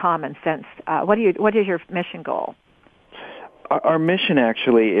good old common sense. What is your mission goal? Our mission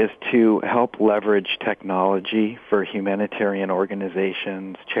actually is to help leverage technology for humanitarian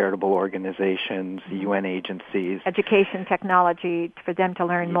organizations, charitable organizations, UN agencies. Education technology for them to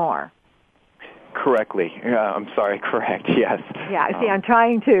learn more. Correct, yes. Yeah, see, I'm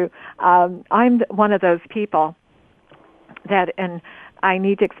trying to, I'm one of those people that, and I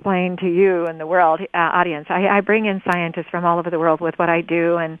need to explain to you and the world audience, I bring in scientists from all over the world with what I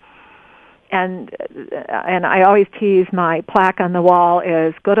do, and I always tease my plaque on the wall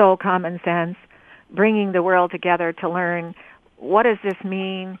is good old common sense, bringing the world together to learn what does this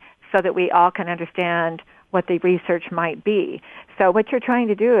mean so that we all can understand what the research might be. So what you're trying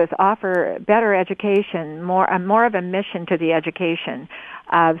to do is offer better education, more of a mission to the education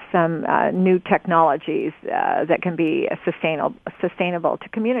of some new technologies that can be sustainable to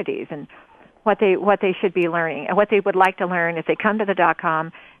communities, and what they should be learning and what they would like to learn if they come to the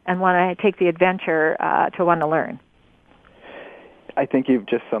 .com and want to take the adventure to want to learn. I think you've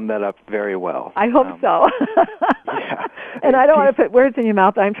just summed that up very well. I hope so. Yeah. And I don't want to put words in your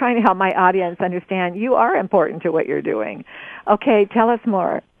mouth. I'm trying to help my audience understand you are important to what you're doing. Okay, tell us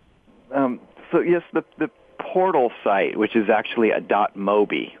more. So yes, the portal site, which is actually a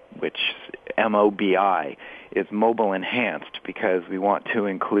 .mobi, which MOBI, is mobile enhanced because we want to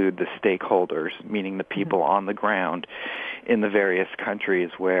include the stakeholders, meaning the people on the ground in the various countries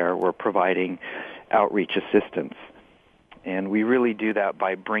where we're providing outreach assistance. And we really do that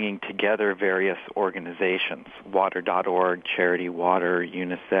by bringing together various organizations, water.org, Charity Water,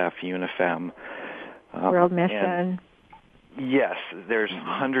 UNICEF, UNIFEM. World Mission. Yes, there's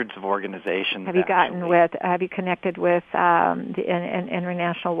hundreds of organizations. Have you connected with the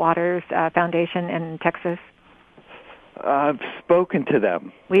International Waters Foundation in Texas? I've spoken to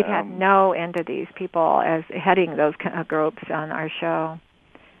them. We've had no end of these people as heading those groups on our show.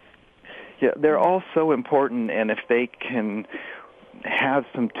 Yeah, they're all so important, and if they can have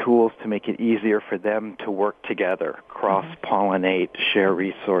some tools to make it easier for them to work together, cross-pollinate, share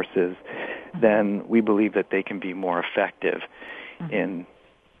resources, then we believe that they can be more effective in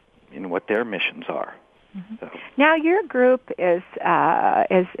what their missions are. So. Now, your group is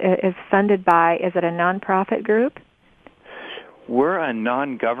funded by, is it a nonprofit group? We're a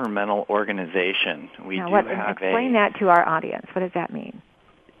non-governmental organization. Explain that to our audience. What does that mean?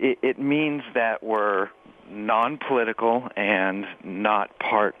 It means that we're non-political and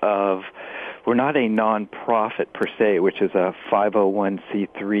we're not a non-profit per se, which is a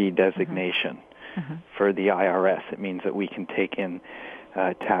 501c3 designation for the IRS. It means that we can take in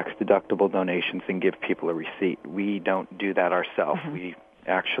tax-deductible donations and give people a receipt. We don't do that ourselves. We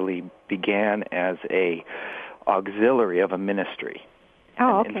actually began as a auxiliary of a ministry,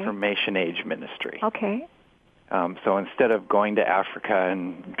 an information age ministry. Okay. So instead of going to Africa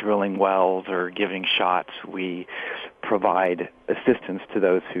and drilling wells or giving shots, we provide assistance to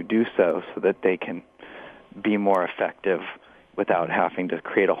those who do so that they can be more effective without having to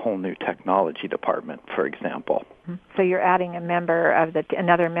create a whole new technology department, for example. So you're adding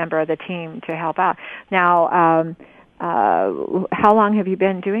another member of the team to help out. Now, how long have you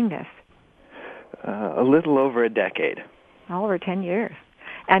been doing this? A little over a decade. Over 10 years.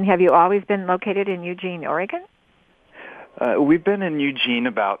 And have you always been located in Eugene, Oregon? We've been in Eugene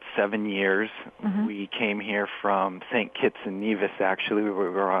about 7 years. Mm-hmm. We came here from St. Kitts and Nevis, actually. We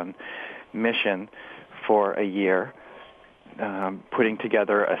were on mission for a year, putting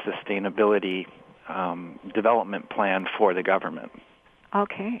together a sustainability development plan for the government.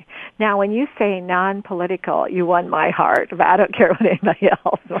 Okay. Now, when you say non-political, you won my heart. But I don't care what anybody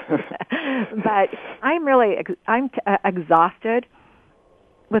else wants. But I'm really exhausted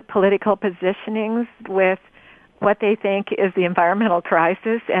with political positionings, with what they think is the environmental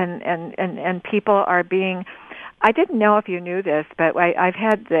crisis, and people are being. I didn't know if you knew this, but I've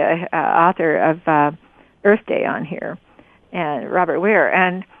had the author of Earth Day on here, and Robert Weir,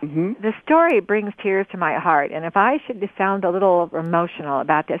 and the story brings tears to my heart. And if I should sound a little emotional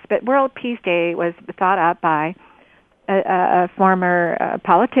about this, but World Peace Day was thought up by a former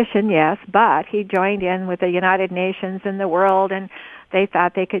politician, yes, but he joined in with the United Nations and the world, and they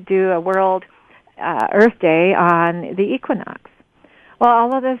thought they could do a World Earth Day on the equinox. Well,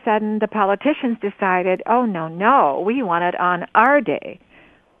 all of a sudden, the politicians decided, oh, no, we want it on our day.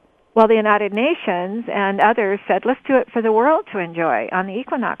 Well, the United Nations and others said, let's do it for the world to enjoy on the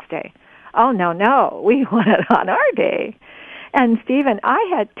equinox day. Oh, no, we want it on our day. And, Stephen, I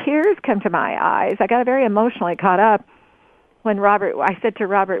had tears come to my eyes. I got very emotionally caught up when I said to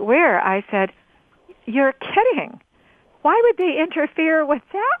Robert Weir, I said, you're kidding. Why would they interfere with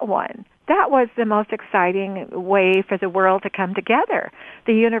that one? That was the most exciting way for the world to come together,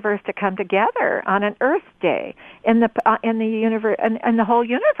 the universe to come together on an Earth Day, in the universe, and the whole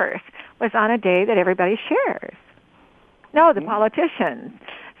universe was on a day that everybody shares. No, the politicians.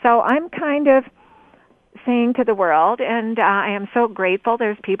 So I'm kind of saying to the world, and I am so grateful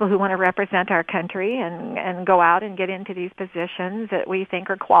there's people who want to represent our country and go out and get into these positions that we think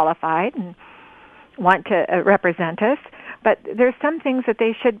are qualified and want to represent us. But there's some things that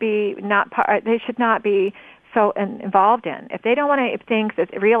they should not be so involved in. If they don't want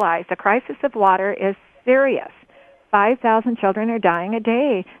to realize the crisis of water is serious. 5,000 children are dying a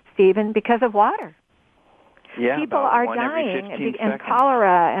day, Stephen, because of water. Yeah, people are dying in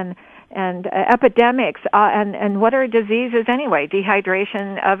cholera and epidemics and what are diseases anyway?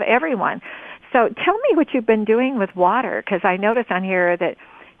 Dehydration of everyone. So tell me what you've been doing with water, because I notice on here that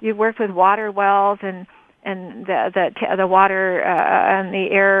you've worked with water wells and the water and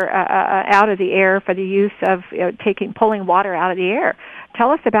the air out of the air for the use of pulling water out of the air. Tell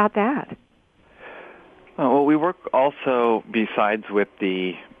us about that. Well, we work also, besides with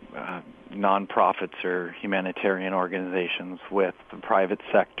the nonprofits or humanitarian organizations, with the private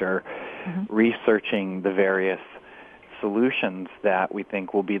sector, researching the various solutions that we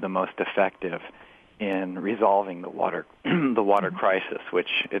think will be the most effective in resolving the water crisis, which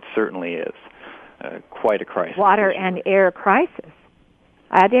it certainly is. Quite a crisis. Water and air crisis.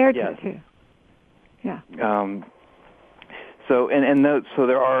 Add air to it too. Yeah. So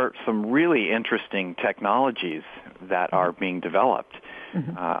there are some really interesting technologies that are being developed.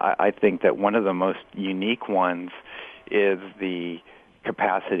 I think that one of the most unique ones is the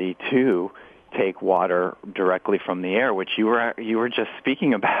capacity to take water directly from the air, which you were just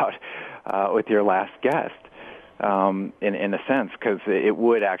speaking about with your last guest. In a sense, because it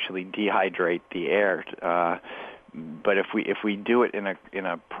would actually dehydrate the air. But if we do it in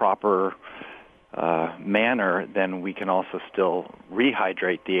a proper manner, then we can also still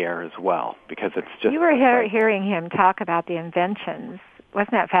rehydrate the air as well, because it's just. You were hearing him talk about the inventions.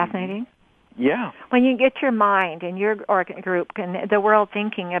 Wasn't that fascinating? Yeah. When you get your mind and your group and the world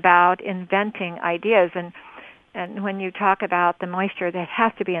thinking about inventing ideas, and when you talk about the moisture that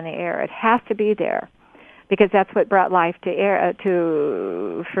has to be in the air, it has to be there. Because that's what brought life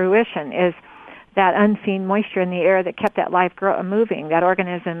to fruition, is that unseen moisture in the air that kept that life moving, that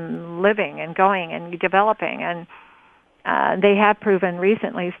organism living and going and developing. And they have proven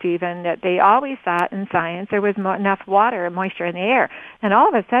recently, Stephen, that they always thought in science there was enough water and moisture in the air. And all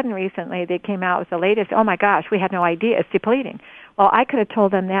of a sudden recently they came out with the latest, oh my gosh, we had no idea, it's depleting. Well, I could have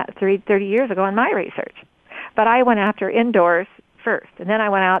told them that 30 years ago in my research. But I went after indoors first, and then I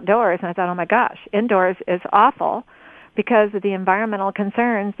went outdoors, and I thought, oh my gosh, indoors is awful because of the environmental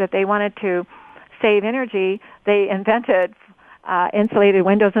concerns that they wanted to save energy. They invented insulated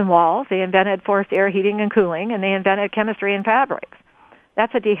windows and walls, they invented forced air heating and cooling, and they invented chemistry and fabrics.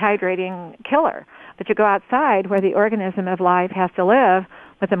 That's a dehydrating killer. But you go outside where the organism of life has to live,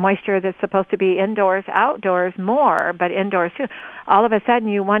 with the moisture that's supposed to be indoors, outdoors more, but indoors too. All of a sudden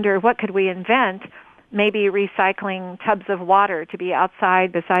you wonder, what could we invent? Maybe recycling tubs of water to be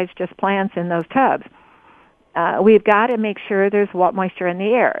outside besides just plants in those tubs. We've got to make sure there's moisture in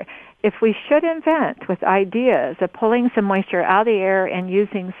the air. If we should invent with ideas of pulling some moisture out of the air and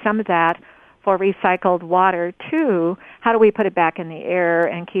using some of that for recycled water too, how do we put it back in the air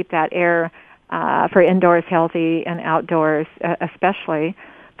and keep that air for indoors healthy and outdoors, especially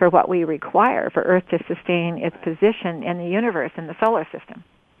for what we require for Earth to sustain its position in the universe, in the solar system?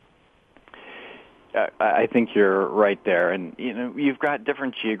 I think you're right there, and you've got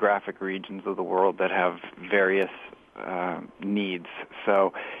different geographic regions of the world that have various needs.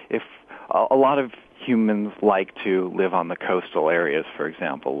 So, if a lot of humans like to live on the coastal areas, for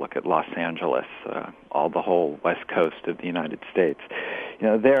example, look at Los Angeles, the whole west coast of the United States.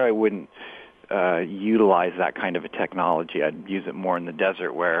 There I wouldn't utilize that kind of a technology. I'd use it more in the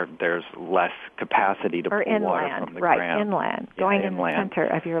desert where there's less capacity to pull water from the ground. Inland, going in the center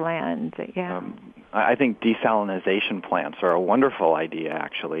of your land. Yeah. I think desalination plants are a wonderful idea,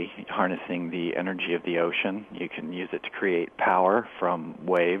 actually, harnessing the energy of the ocean. You can use it to create power from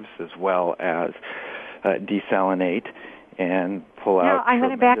waves as well as desalinate and pull out. Now, I'm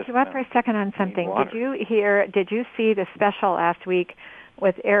going to back you up for a second on something. Water. Did you see the special last week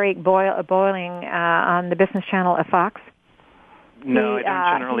with Eric Boiling on the Business Channel of Fox? No, I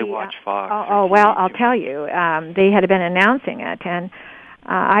don't generally watch Fox. Well, I'll tell you. They had been announcing it, and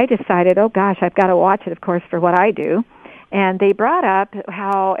I decided, oh gosh, I've got to watch it, of course, for what I do. And they brought up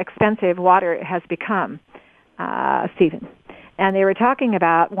how expensive water has become, Stephen. And they were talking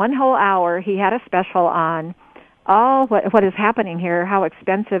about 1 whole hour. He had a special on all what is happening here, how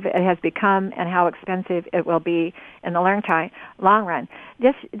expensive it has become, and how expensive it will be in the long run.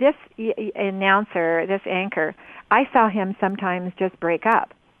 This announcer, this anchor, I saw him sometimes just break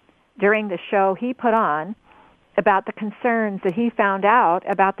up during the show he put on about the concerns that he found out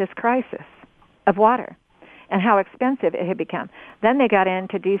about this crisis of water and how expensive it had become. Then they got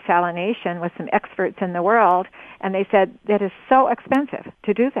into desalination with some experts in the world, and they said that is so expensive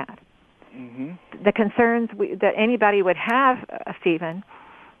to do that. Mm-hmm. The concerns that anybody would have, Stephen,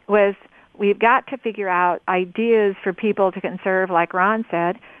 was we've got to figure out ideas for people to conserve, like Ron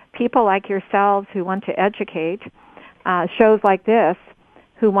said, people like yourselves who want to educate, shows like this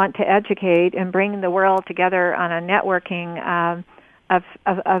who want to educate and bring the world together on a networking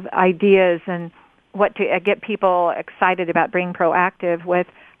of ideas and what to get people excited about, being proactive with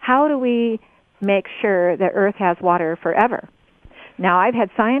how do we make sure that Earth has water forever. Now, I've had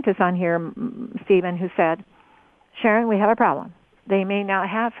scientists on here, Stephen, who said, Sharon, we have a problem. They may not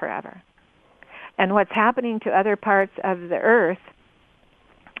have forever. And what's happening to other parts of the Earth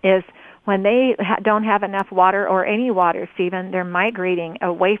is when they don't have enough water or any water, Stephen, they're migrating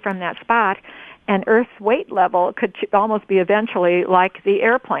away from that spot, and Earth's weight level could almost be eventually like the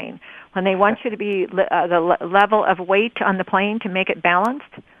airplane. When they want you to be the level of weight on the plane to make it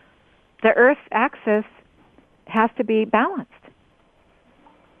balanced, the Earth's axis has to be balanced.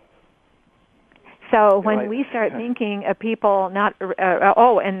 So when we start thinking of people not,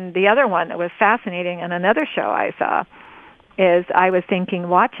 and the other one that was fascinating in another show I saw is I was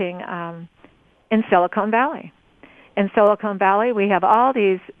watching in Silicon Valley. In Silicon Valley, we have all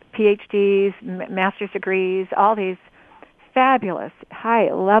these PhDs, master's degrees, all these fabulous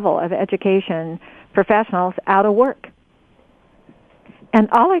high level of education professionals out of work. And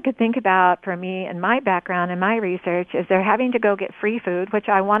all I could think about for me and my background and my research is they're having to go get free food, which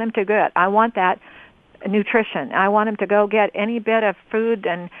I want them to get. I want that nutrition. I want them to go get any bit of food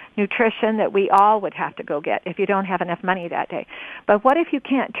and nutrition that we all would have to go get if you don't have enough money that day. But what if you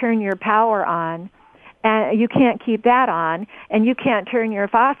can't turn your power on, and you can't keep that on, and you can't turn your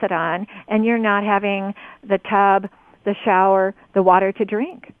faucet on, and you're not having the tub, the shower, the water to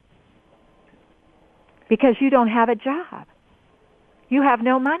drink? Because you don't have a job. You have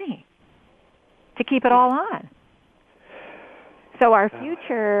no money to keep it all on. So our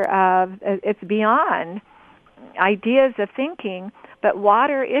future, it's beyond ideas of thinking, but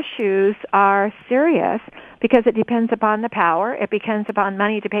water issues are serious because it depends upon the power, it depends upon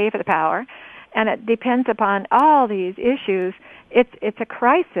money to pay for the power, and it depends upon all these issues. It's a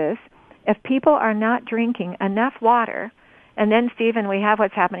crisis if people are not drinking enough water. And then, Stephen, we have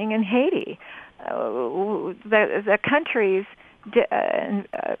what's happening in Haiti. The countries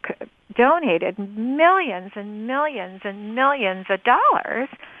donated millions and millions and millions of dollars,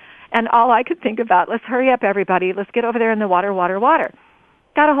 and all I could think about, let's hurry up, everybody, let's get over there in the water.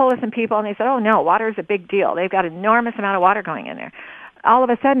 Got a hold of some people, and they said, oh, no, water is a big deal. They've got an enormous amount of water going in there. all of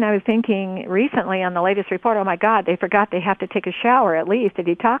a sudden I was thinking recently on the latest report, oh my God, they forgot they have to take a shower at least to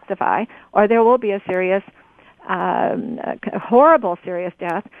detoxify, or there will be a serious, horrible serious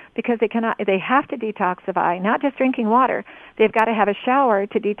death because they have to detoxify, not just drinking water. They've got to have a shower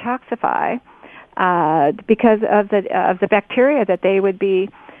to detoxify because of the bacteria that they would be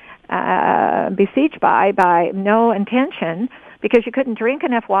besieged by no intention, because you couldn't drink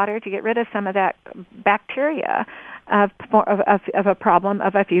enough water to get rid of some of that bacteria of a problem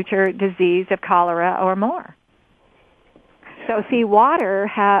of a future disease of cholera or more. So see, water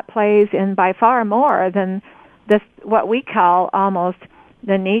plays in by far more than this, what we call almost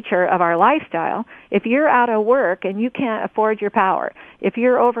the nature of our lifestyle. If you're out of work and you can't afford your power, if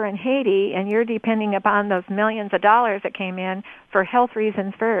you're over in Haiti and you're depending upon those millions of dollars that came in for health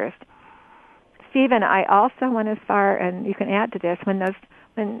reasons first, Stephen, I also went as far, and you can add to this,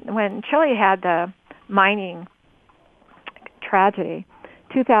 when Chile had the mining tragedy,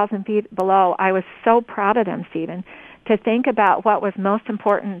 2,000 feet below, I was so proud of them, Stephen, to think about what was most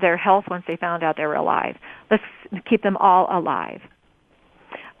important, their health once they found out they were alive. Let's keep them all alive.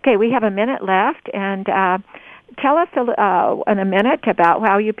 Okay, we have a minute left, and tell us in a minute about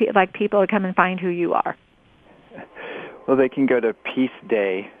how you like people to come and find who you are. Well, they can go to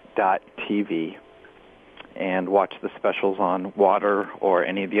peaceday.tv and watch the specials on water or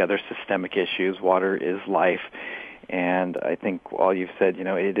any of the other systemic issues. Water is life. And I think all you've said,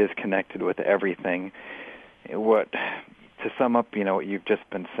 it is connected with everything. To sum up, what you've just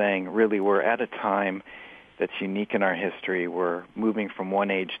been saying, really we're at a time that's unique in our history. We're moving from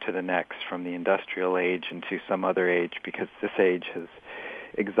one age to the next, from the industrial age into some other age, because this age has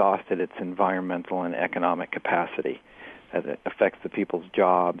exhausted its environmental and economic capacity as it affects the people's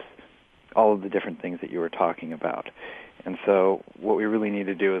jobs, all of the different things that you were talking about. And so what we really need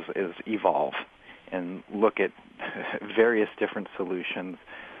to do is evolve and look at various different solutions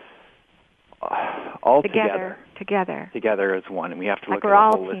all together as one. And we have to look at a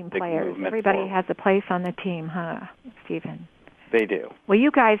holistic movement. We're all team players. Everybody has a place on the team, huh, Stephen? They do. Well,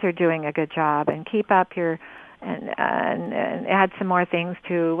 you guys are doing a good job, and keep up your and add some more things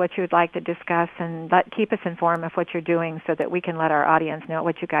to what you would like to discuss, and keep us informed of what you're doing so that we can let our audience know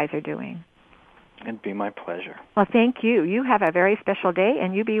what you guys are doing. It'd be my pleasure. Well, thank you. You have a very special day,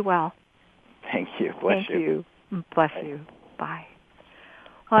 and you be well. Thank you. Bless you. Bless you. Bye.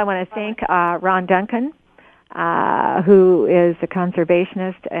 Well, I want to thank Ron Duncan, who is a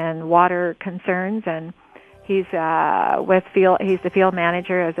conservationist and water concerns, and he's the field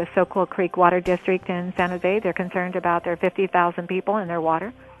manager of the Sokol Creek Water District in San Jose. They're concerned about their 50,000 people and their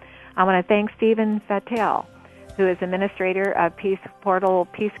water. I want to thank Stephen Fattel, who is administrator of Peace Portal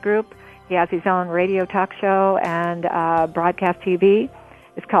Peace Group. He has his own radio talk show and broadcast TV.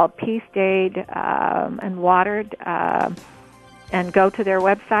 It's called Peace Day and Water. And go to their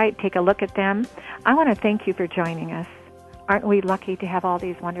website, take a look at them. I want to thank you for joining us. Aren't we lucky to have all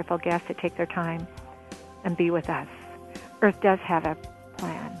these wonderful guests that take their time and be with us? Earth does have a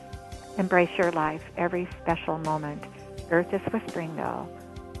plan. Embrace your life, every special moment. Earth is whispering, though.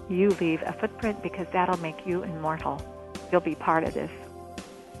 You leave a footprint because that'll make you immortal. You'll be part of this.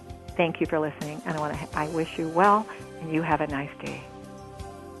 Thank you for listening, and I wish you well, and you have a nice day.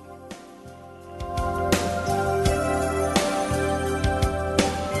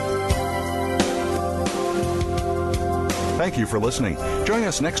 Thank you for listening. Join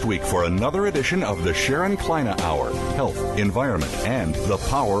us next week for another edition of the Sharon Kleina Hour, Health, Environment, and the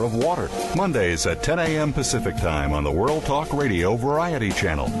Power of Water. Mondays at 10 a.m. Pacific Time on the World Talk Radio Variety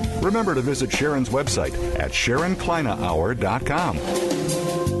Channel. Remember to visit Sharon's website at SharonKleinaHour.com.